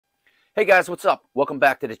Hey guys, what's up? Welcome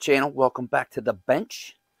back to the channel. Welcome back to the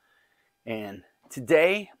bench. And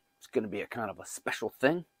today it's going to be a kind of a special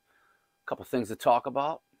thing. A couple things to talk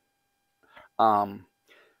about.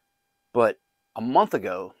 But a month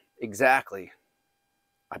ago, exactly,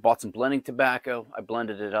 I bought some blending tobacco. I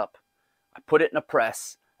blended it up. I put it in a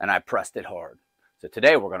press and I pressed it hard. So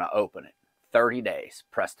today we're going to open it. 30 days,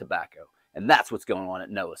 pressed tobacco. And that's what's going on at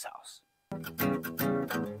Noah's house.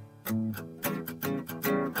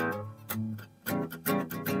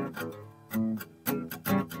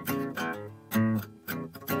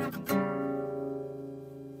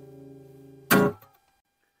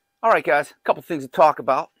 All right, guys, a couple things to talk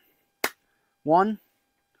about. One,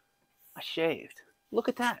 I shaved. Look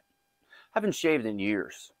at that. I haven't shaved in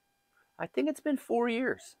years. I think it's been 4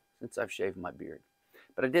 years since I've shaved my beard.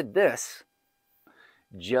 But I did this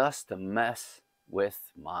just to mess with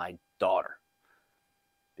my daughter.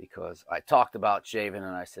 Because I talked about shaving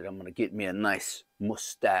and I said, I'm going to get me a nice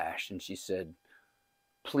mustache. And she said,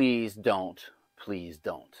 please don't, please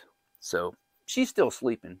don't. So she's still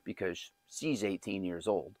sleeping because she's 18 years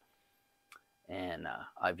old. And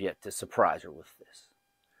I've yet to surprise her with this.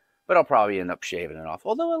 But I'll probably end up shaving it off,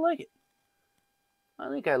 although I like it. I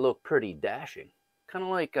think I look pretty dashing. Kind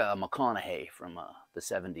of like McConaughey from the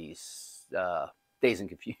 70s, Dazed and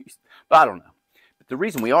Confused. But I don't know. But the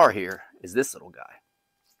reason we are here is this little guy.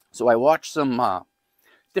 So I watched some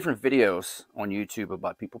different videos on YouTube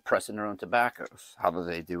about people pressing their own tobaccos. How do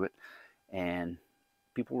they do it? And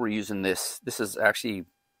people were using this. This is actually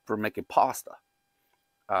for making pasta.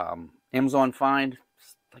 Amazon find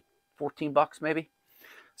like 14 bucks maybe.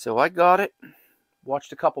 So I got it,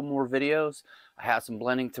 watched a couple more videos. I had some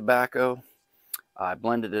blending tobacco. I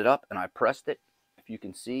blended it up and I pressed it, if you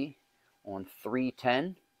can see, on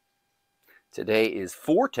 310. Today is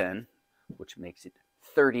 410, which makes it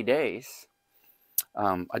 30 days.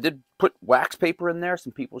 I did put wax paper in there.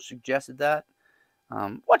 Some people suggested that.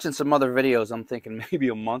 Watching some other videos, I'm thinking maybe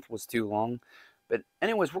a month was too long. But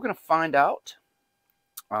anyways, we're going to find out.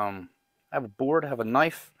 I have a board, I have a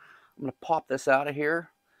knife. I'm going to pop this out of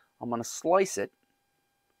here. I'm going to slice it.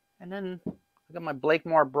 And then I got my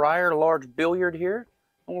Blakemore Briar large billiard here.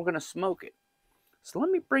 And we're going to smoke it. So let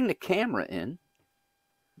me bring the camera in.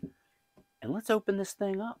 And let's open this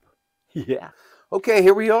thing up. Yeah. Okay,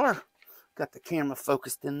 here we are. Got the camera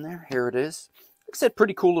focused in there. Here it is. Like I said,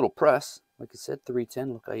 pretty cool little press. Like I said,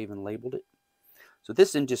 310. Look, I even labeled it. So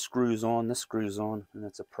this end just screws on. This screws on. And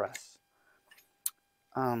it's a press.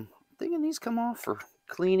 I'm thinking these come off for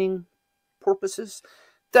cleaning purposes.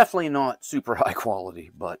 Definitely not super high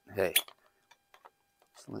quality, but hey.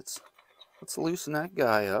 So let's loosen that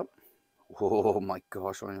guy up. Oh my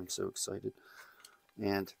gosh, I am so excited.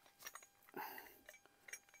 And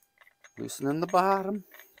loosening the bottom.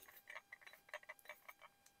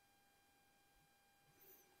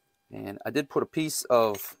 And I did put a piece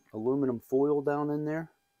of aluminum foil down in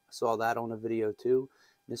there. I saw that on a video too.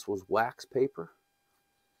 This was wax paper.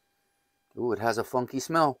 Ooh, it has a funky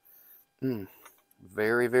smell.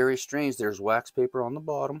 Very, very strange. There's wax paper on the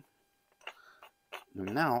bottom.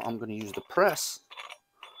 And now I'm going to use the press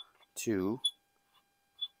to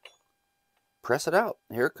press it out.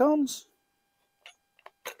 Here it comes.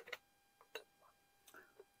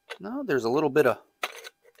 Now there's a little bit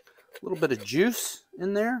of juice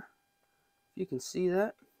in there. If you can see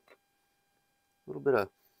that. A little bit of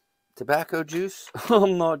tobacco juice.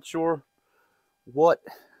 I'm not sure what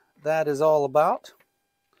that is all about.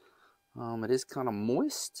 It is kind of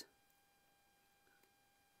moist.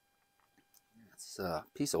 It's a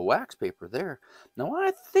piece of wax paper there. Now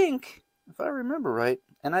I think, if I remember right,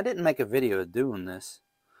 and I didn't make a video doing this,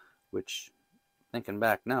 which thinking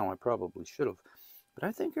back now I probably should have, but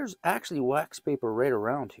I think there's actually wax paper right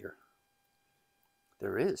around here.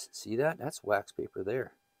 There is. See that? That's wax paper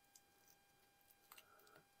there.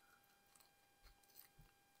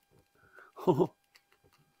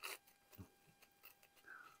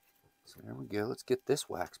 So there we go. Let's get this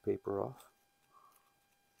wax paper off.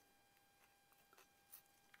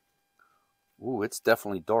 Ooh, it's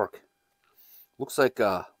definitely dark. Looks like,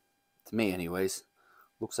 to me anyways,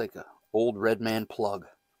 looks like an old red man plug.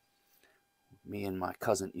 Me and my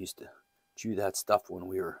cousin used to chew that stuff when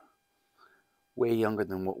we were way younger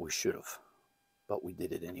than what we should have. But we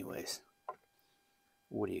did it anyways.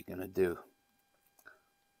 What are you going to do?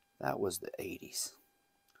 That was the 80s.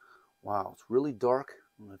 Wow, it's really dark.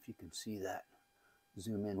 I don't know if you can see that.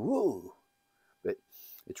 Zoom in. Woo! But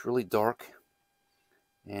it's really dark.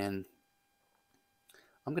 And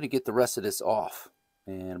I'm going to get the rest of this off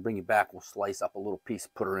and bring it back. We'll slice up a little piece,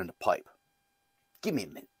 put her in the pipe. Give me a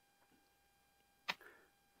minute.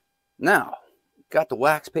 Now, got the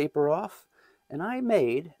wax paper off, and I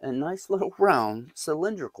made a nice little round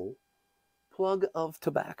cylindrical plug of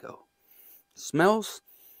tobacco. Smells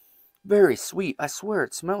very sweet. I swear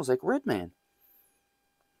it smells like Red Man.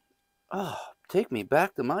 Oh, take me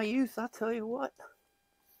back to my youth, I'll tell you what.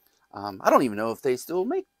 I don't even know if they still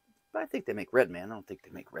make, I think they make Red Man. I don't think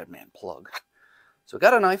they make Red Man plug. So I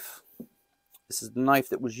got a knife. This is the knife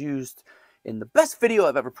that was used in the best video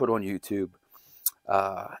I've ever put on YouTube.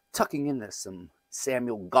 Tucking into some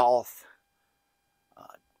Samuel Golf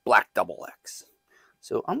Black Double X.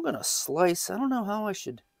 So I'm going to slice. I don't know how I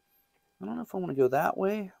should. I don't know if I want to go that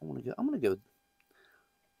way. I'm going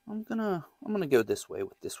to go this way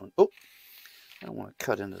with this one. Oh, I don't want to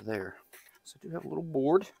cut into there. So I do have a little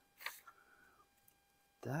board.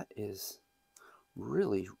 That is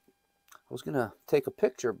really, I was going to take a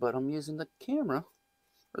picture, but I'm using the camera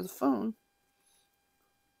or the phone.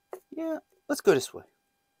 Yeah, let's go this way.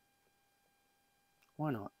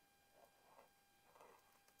 Why not?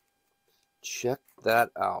 Check that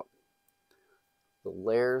out. The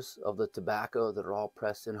layers of the tobacco that are all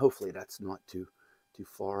pressed in. Hopefully that's not too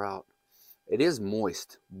far out. It is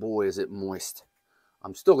moist. Boy, is it moist.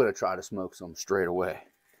 I'm still going to try to smoke some straight away.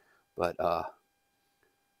 But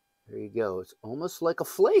there you go. It's almost like a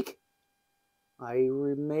flake. I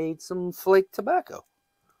remade some flake tobacco.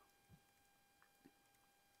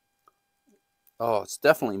 Oh, it's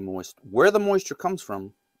definitely moist. Where the moisture comes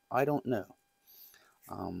from, I don't know.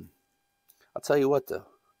 I'll tell you what though.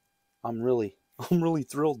 I'm really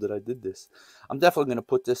thrilled that I did this. I'm definitely going to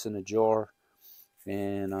put this in a jar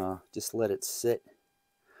and just let it sit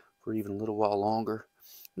for even a little while longer.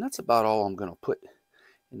 And that's about all I'm going to put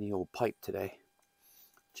in the old pipe today.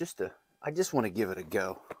 I just want to give it a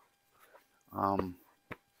go. I'm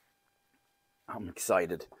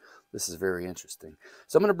excited. This is very interesting.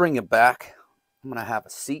 So I'm going to bring it back. I'm going to have a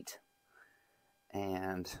seat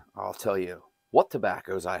and I'll tell you what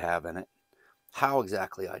tobaccos I have in it, how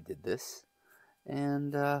exactly I did this,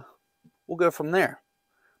 and we'll go from there.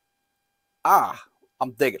 I'm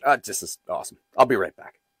digging. This is awesome. I'll be right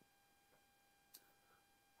back.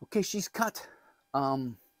 Okay, she's cut.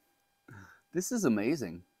 This is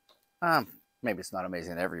amazing. Maybe it's not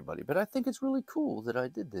amazing to everybody, but I think it's really cool that I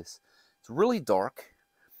did this. It's really dark.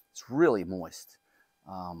 It's really moist.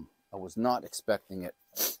 I was not expecting it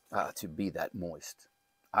to be that moist.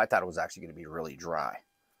 I thought it was actually going to be really dry.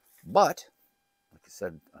 But, like I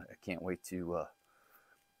said, I can't wait to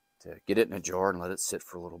get it in a jar and let it sit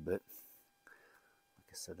for a little bit.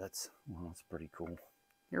 Like I said, that's pretty cool.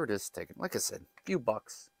 Here it is taken. Like I said, a few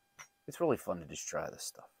bucks. It's really fun to just try this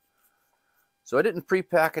stuff. So I didn't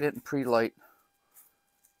pre-pack it, didn't pre-light.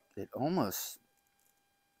 It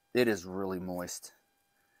is really moist.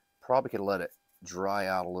 Probably could let it dry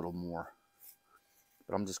out a little more.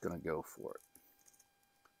 But I'm just going to go for it.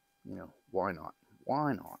 You know, why not?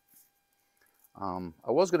 Why not?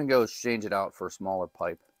 I was going to go exchange it out for a smaller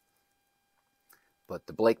pipe. But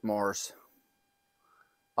the Blake Mars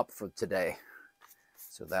up for today.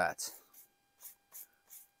 So that's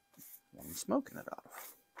what I'm smoking it out of.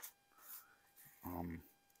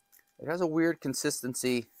 It has a weird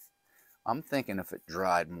consistency. I'm thinking if it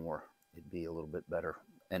dried more, it'd be a little bit better.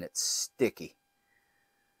 And it's sticky.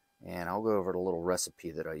 And I'll go over the little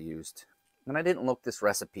recipe that I used. And I didn't look this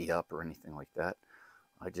recipe up or anything like that.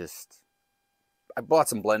 I bought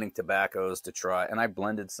some blending tobaccos to try. And I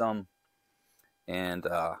blended some. And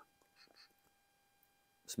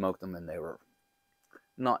smoked them. And they were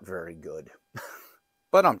not very good.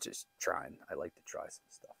 But I'm just trying. I like to try some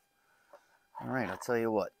stuff. All right, I'll tell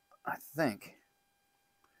you what. I'm thinking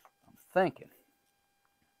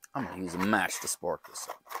I'm going to use a match to spark this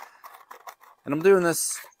up. And I'm doing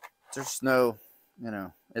this, there's no,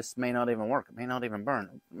 this may not even work. It may not even burn.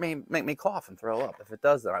 It may make me cough and throw up. If it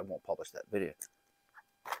does, then I won't publish that video.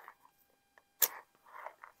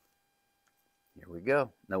 Here we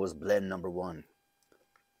go. That was blend number 1.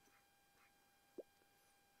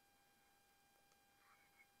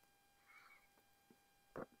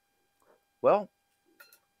 Well,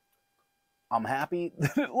 I'm happy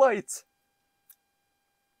that it lights.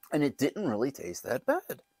 And it didn't really taste that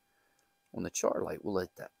bad. On the char light, we'll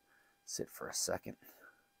let that sit for a second.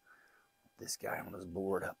 This guy on his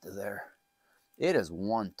board up to there. It is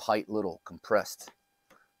one tight little compressed.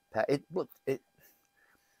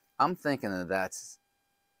 I'm thinking that's.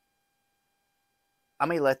 I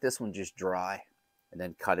may let this one just dry and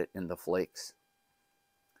then cut it into flakes.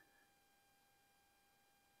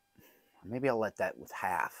 Maybe I'll let that with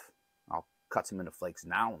half. I'll cut some into flakes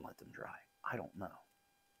now and let them dry. I don't know.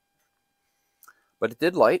 But it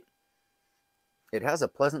did light. It has a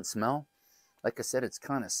pleasant smell. Like I said, it's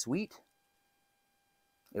kind of sweet.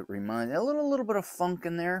 It reminds a little bit of funk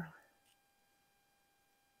in there.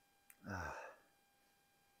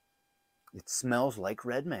 It smells like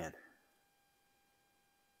Red Man.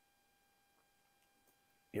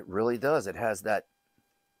 It really does. It has that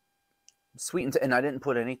sweetened, and I didn't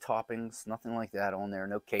put any toppings, nothing like that on there,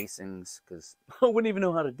 no casings, because I wouldn't even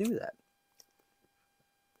know how to do that.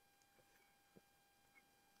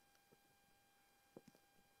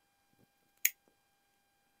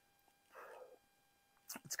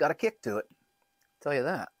 It's got a kick to it, I'll tell you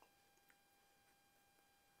that.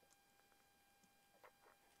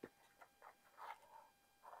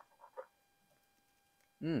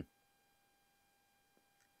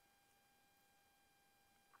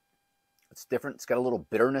 It's different. It's got a little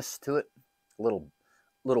bitterness to it, a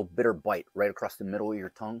little bitter bite right across the middle of your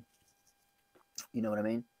tongue. You know what I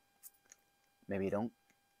mean? Maybe you don't.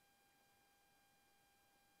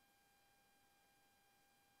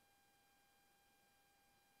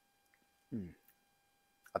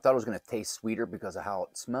 I thought it was going to taste sweeter because of how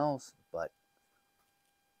it smells, but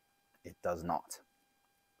it does not.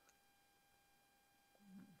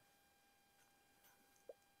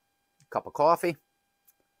 Cup of coffee.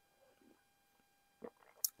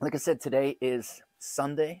 Like I said, today is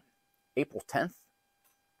Sunday, April 10th,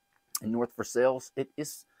 in North Versailles. It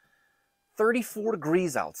is 34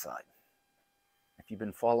 degrees outside. If you've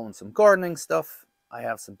been following some gardening stuff, I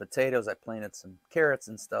have some potatoes. I planted some carrots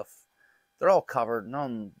and stuff. They're all covered, and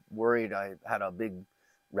I'm worried I had a big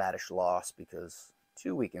radish loss because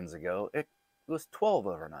 2 weekends ago it was 12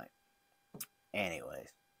 overnight. Anyways,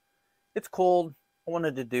 it's cold. I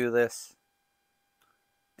wanted to do this.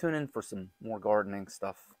 Tune in for some more gardening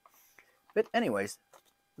stuff. But anyways,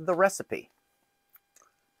 the recipe.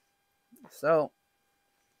 So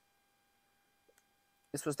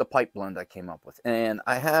this was the pipe blend I came up with, and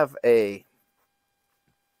I have a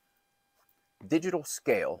digital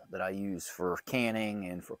scale that I use for canning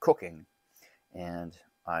and for cooking, and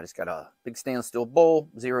I just got a big stainless steel bowl,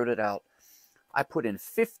 zeroed it out. I put in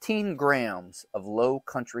 15 grams of low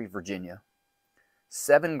country Virginia,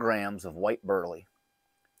 7 grams of white burley,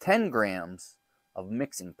 10 grams of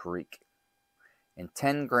mixing perique, and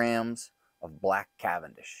 10 grams of black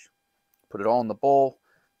Cavendish. Put it all in the bowl,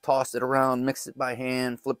 tossed it around, mixed it by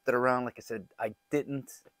hand, flipped it around. Like I said, I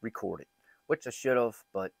didn't record it, which I should have,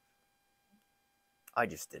 but I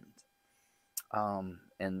just didn't.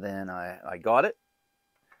 And then I got it.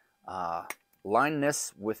 Lined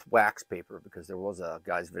this with wax paper because there was a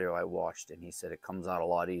guy's video I watched and he said it comes out a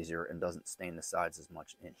lot easier and doesn't stain the sides as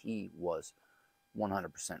much. And he was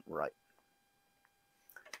 100% right.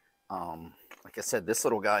 Like I said, this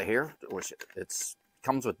little guy here, which it's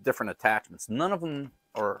comes with different attachments. None of them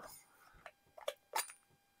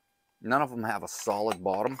have a solid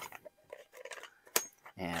bottom.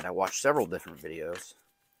 And I watched several different videos,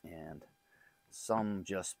 and some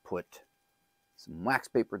just put some wax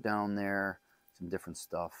paper down there, some different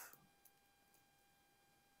stuff.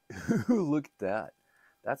 Look at that.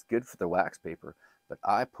 That's good for the wax paper. But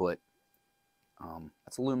I put,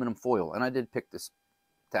 that's aluminum foil. And I did pick this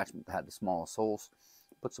attachment that had the smallest holes.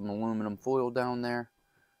 Put some aluminum foil down there.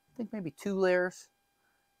 I think maybe 2 layers.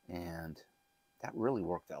 And that really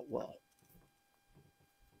worked out well.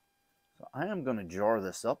 So I am going to jar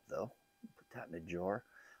this up, though. Put that in a jar.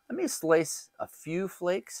 I may slice a few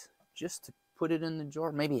flakes just to put it in the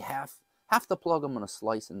jar. Maybe half the plug I'm going to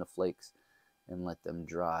slice into flakes and let them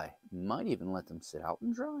dry. Might even let them sit out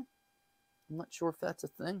and dry. I'm not sure if that's a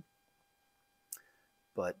thing.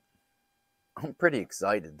 But I'm pretty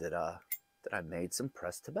excited that I made some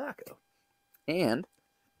pressed tobacco. And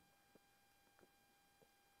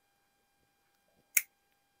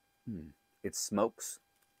it smokes.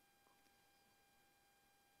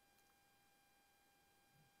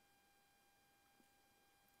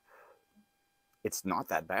 It's not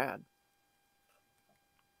that bad.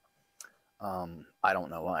 I don't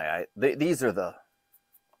know why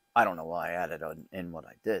I don't know why I added in what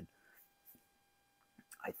I did.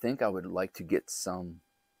 I think I would like to get some.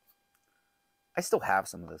 I still have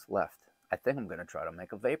some of this left. I think I'm going to try to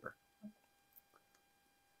make a vapor.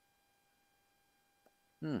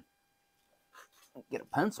 Get a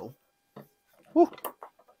pencil. Whew.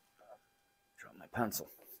 Drop my pencil.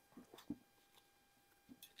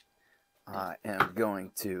 I am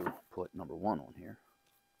going to put number 1 on here.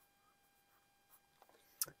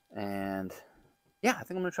 And yeah, I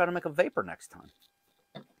think I'm going to try to make a vapor next time.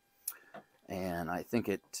 And I think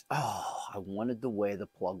I wanted to weigh the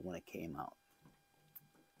plug when it came out.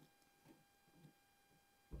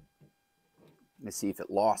 Let me see if it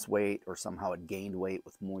lost weight or somehow it gained weight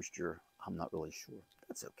with moisture. I'm not really sure.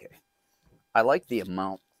 That's okay. I like the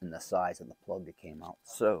amount and the size of the plug that came out.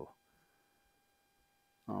 So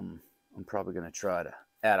I'm probably going to try to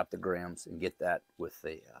add up the grams and get that with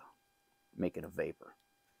the make it a vapor.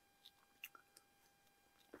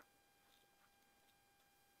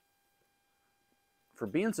 For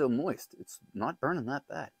being so moist, it's not burning that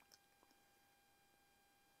bad.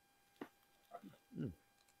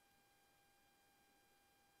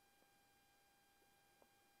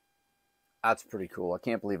 That's pretty cool. I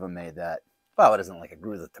can't believe I made that. Well, it isn't like I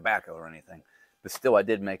grew the tobacco or anything, but still I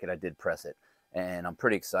did make it. I did press it, and I'm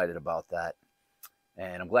pretty excited about that.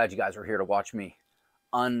 And I'm glad you guys are here to watch me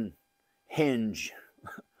unhinge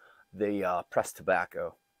the pressed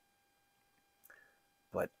tobacco.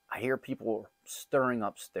 But I hear people stirring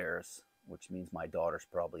upstairs, which means my daughter's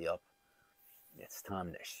probably up. It's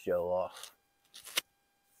time to show off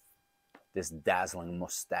this dazzling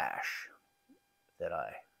mustache that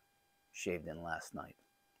I shaved in last night.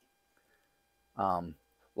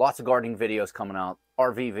 Lots of gardening videos coming out.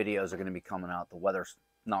 RV videos are going to be coming out. The weather's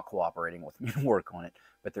not cooperating with me to work on it,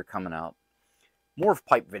 but they're coming out. More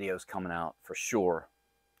pipe videos coming out for sure.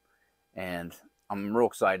 And I'm real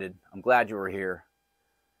excited. I'm glad you were here.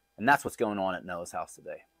 And that's what's going on at Noah's house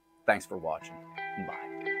today. Thanks for watching.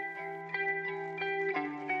 Bye.